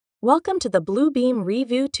Welcome to the Bluebeam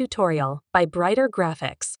Revu tutorial by Brighter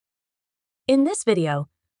Graphics. In this video,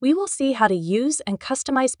 we will see how to use and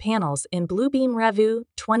customize panels in Bluebeam Revu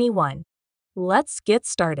 21. Let's get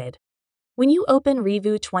started. When you open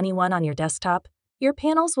Revu 21 on your desktop, your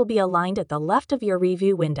panels will be aligned at the left of your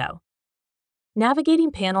Revu window.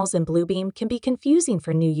 Navigating panels in Bluebeam can be confusing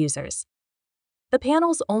for new users. The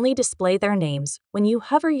panels only display their names when you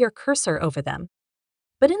hover your cursor over them.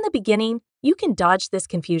 But in the beginning, you can dodge this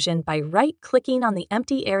confusion by right-clicking on the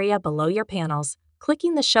empty area below your panels,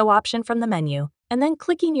 clicking the Show option from the menu, and then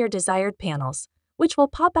clicking your desired panels, which will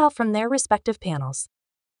pop out from their respective panels.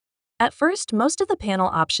 At first, most of the panel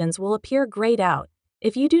options will appear grayed out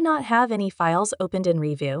if you do not have any files opened in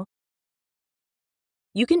Revu.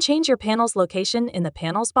 You can change your panel's location in the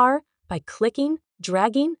Panels bar by clicking,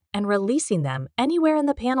 dragging, and releasing them anywhere in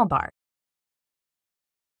the panel bar.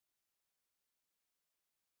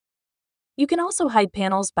 You can also hide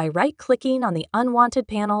panels by right-clicking on the unwanted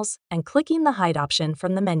panels and clicking the Hide option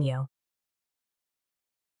from the menu.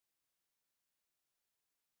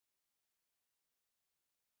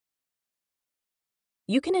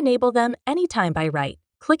 You can enable them anytime by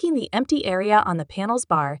right-clicking the empty area on the Panels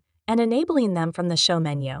bar and enabling them from the Show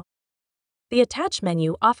menu. The Attach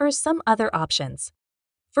menu offers some other options.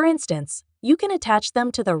 For instance, you can attach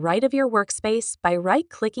them to the right of your workspace by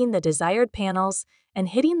right-clicking the desired panels and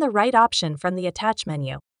hitting the right option from the Attach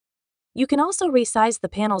menu. You can also resize the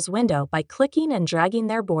panel's window by clicking and dragging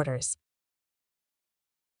their borders.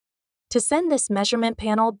 To send this measurement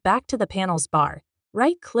panel back to the Panels bar,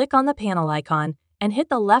 right-click on the panel icon and hit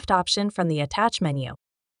the left option from the Attach menu.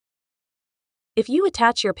 If you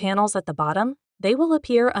attach your panels at the bottom, they will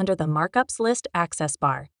appear under the Markups List access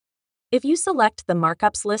bar. If you select the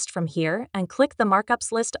Markups list from here and click the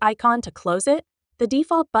Markups list icon to close it, the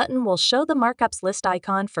default button will show the Markups list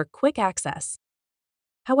icon for quick access.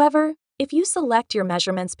 However, if you select your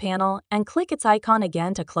Measurements panel and click its icon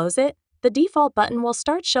again to close it, the default button will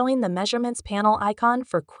start showing the Measurements panel icon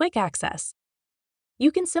for quick access.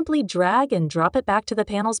 You can simply drag and drop it back to the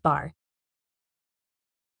Panels bar.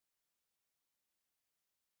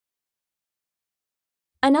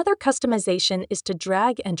 Another customization is to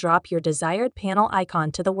drag and drop your desired panel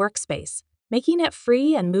icon to the workspace, making it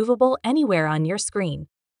free and movable anywhere on your screen.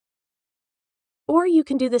 Or you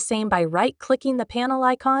can do the same by right-clicking the panel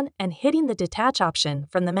icon and hitting the Detach option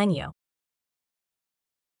from the menu.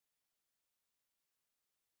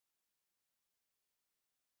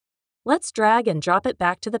 Let's drag and drop it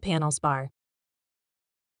back to the Panels bar.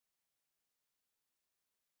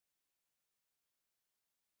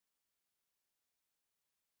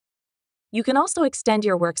 You can also extend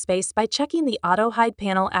your workspace by checking the Autohide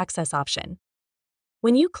Panel Access option.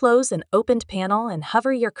 When you close an opened panel and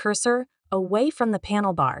hover your cursor away from the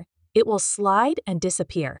panel bar, it will slide and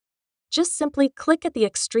disappear. Just simply click at the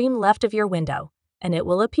extreme left of your window, and it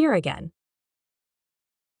will appear again.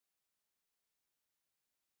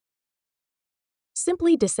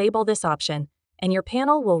 Simply disable this option, and your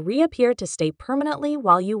panel will reappear to stay permanently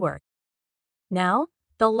while you work. Now,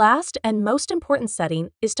 the last and most important setting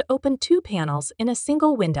is to open two panels in a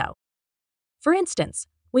single window. For instance,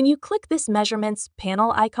 when you click this Measurements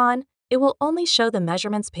panel icon, it will only show the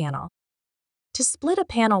Measurements panel. To split a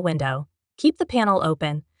panel window, keep the panel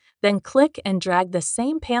open, then click and drag the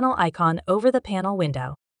same panel icon over the panel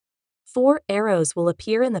window. 4 arrows will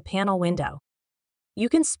appear in the panel window. You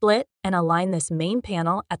can split and align this main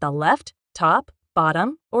panel at the left, top,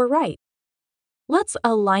 bottom, or right. Let's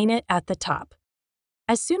align it at the top.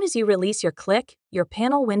 As soon as you release your click, your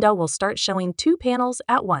panel window will start showing two panels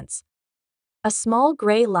at once. A small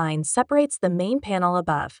gray line separates the main panel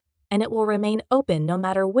above, and it will remain open no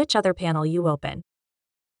matter which other panel you open.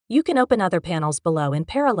 You can open other panels below in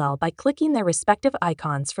parallel by clicking their respective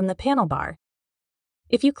icons from the panel bar.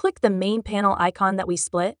 If you click the main panel icon that we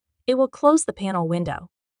split, it will close the panel window.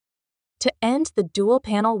 To end the dual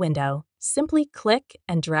panel window, simply click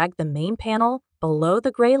and drag the main panel below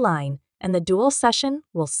the gray line, and the dual session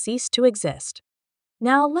will cease to exist.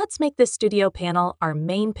 Now let's make this studio panel our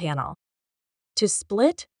main panel. To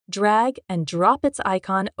split, drag, and drop its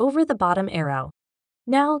icon over the bottom arrow.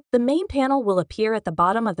 Now, the main panel will appear at the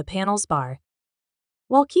bottom of the Panels bar.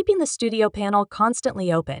 While keeping the studio panel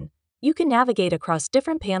constantly open, you can navigate across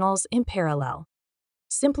different panels in parallel.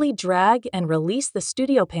 Simply drag and release the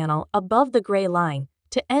studio panel above the gray line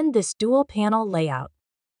to end this dual panel layout.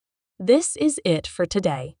 This is it for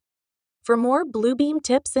today. For more Bluebeam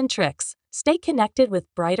tips and tricks, stay connected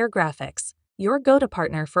with Brighter Graphics, your go-to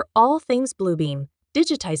partner for all things Bluebeam,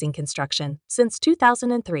 digitizing construction since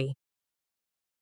 2003.